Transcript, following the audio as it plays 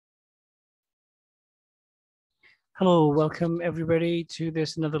Hello, welcome everybody to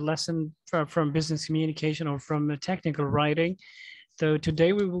this another lesson from business communication or from technical writing. So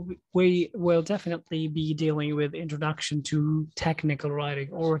today we will definitely be dealing with introduction to technical writing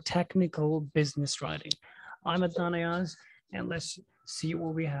or technical business writing. I'm Adnan Ayaz, and let's see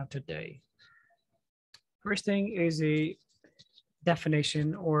what we have today. First thing is a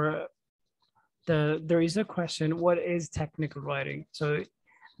definition or there is a question, what is technical writing? So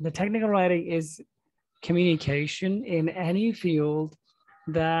the technical writing is communication in any field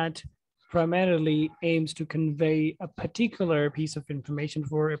that primarily aims to convey a particular piece of information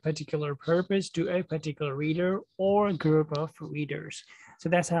for a particular purpose to a particular reader or group of readers. So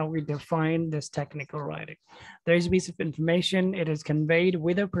that's how we define this technical writing. There is a piece of information, it is conveyed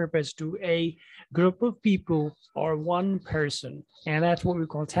with a purpose to a group of people or one person, and that's what we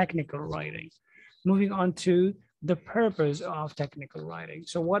call technical writing. Moving on to the purpose of technical writing.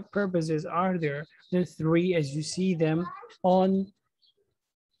 So what purposes are there? There are three as you see them on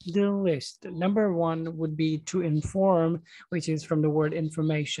the list. Number one would be to inform, which is from the word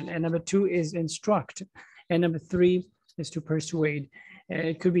information. And number two is instruct. And number three is to persuade.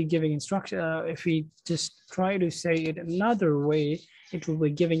 It could be giving instruction. If we just try to say it another way, it will be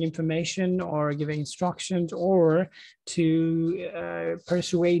giving information or giving instructions or to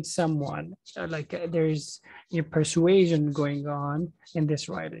persuade someone. There's a persuasion going on in this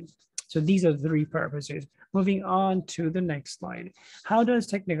writing. So these are three purposes. Moving on to the next slide. How does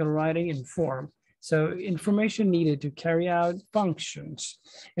technical writing inform? So information needed to carry out functions,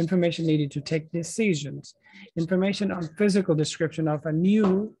 information needed to take decisions, information on physical description of a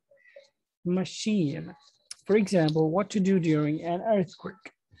new machine. For example, what to do during an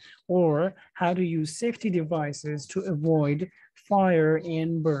earthquake, or how to use safety devices to avoid fire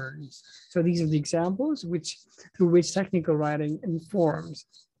and burns. So these are the examples through which technical writing informs.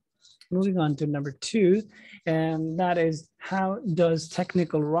 Moving on to number two, and that is how does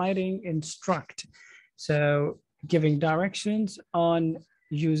technical writing instruct? So giving directions on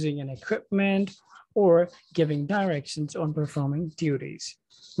using an equipment or giving directions on performing duties.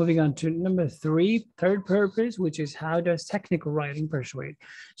 Moving on to number three, third purpose, which is how does technical writing persuade?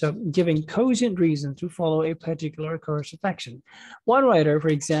 So giving cogent reasons to follow a particular course of action. One writer, for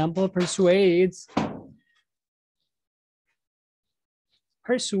example, persuades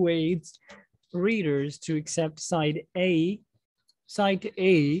readers to accept site A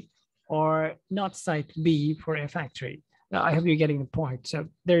or not site B for a factory. Now, I hope you're getting the point. So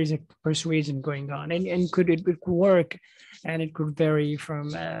there is a persuasion going on, and it could work, and it could vary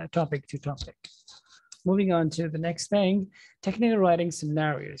from topic to topic. Moving on to the next thing, technical writing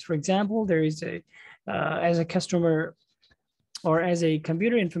scenarios. For example, there is as a customer or as a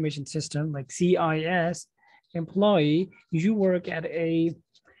computer information system like CIS employee, you work at a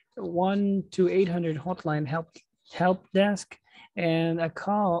 1-800 hotline help desk, and a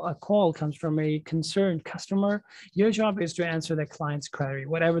call comes from a concerned customer. Your job is to answer the client's query.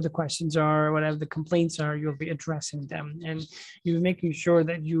 Whatever the questions are, whatever the complaints are, you'll be addressing them, and you're making sure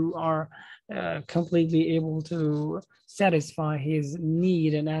that you are completely able to satisfy his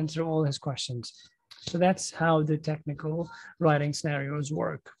need and answer all his questions. So that's how the technical writing scenarios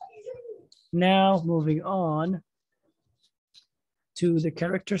work. Now, moving on to the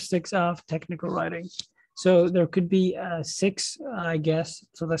characteristics of technical writing. So there could be six, I guess.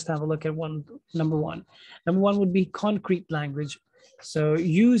 So let's have a look at number one. Number one would be concrete language. So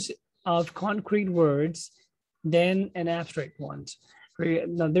use of concrete words, then an abstract ones.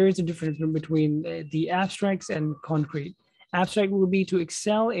 Now there is a difference between the abstracts and concrete. Abstract would be to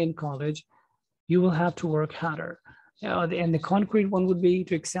excel in college, you will have to work harder. And the concrete one would be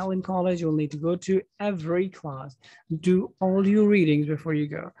to excel in college, you'll need to go to every class, do all your readings before you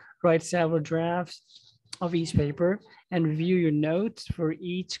go, write several drafts of each paper, and review your notes for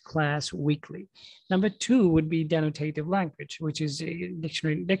each class weekly. Number two would be denotative language, which is a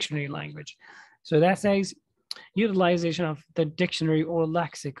dictionary language. So that says utilization of the dictionary or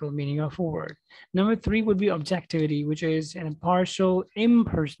lexical meaning of a word. Number three would be objectivity, which is an impartial,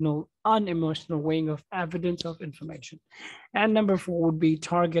 impersonal, unemotional weighing of evidence of information. And number four would be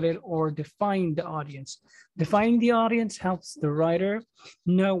targeted or define the audience. Defining the audience helps the writer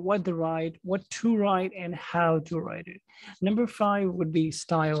know what to write, and how to write it. Number five would be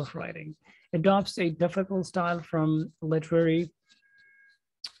style of writing. Adopts a difficult style from literary.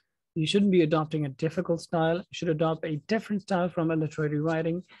 You shouldn't be adopting a difficult style. You should adopt a different style from a literary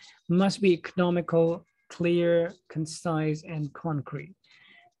writing. Must be economical, clear, concise, and concrete.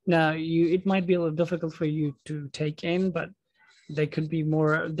 Now, it might be a little difficult for you to take in, but there could be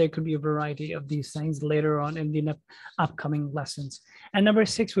a variety of these things later on in the upcoming lessons. And number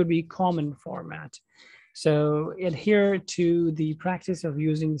six would be common format. So adhere to the practice of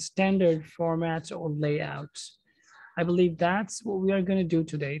using standard formats or layouts. I believe that's what we are going to do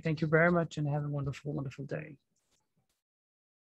today. Thank you very much and have a wonderful, wonderful day.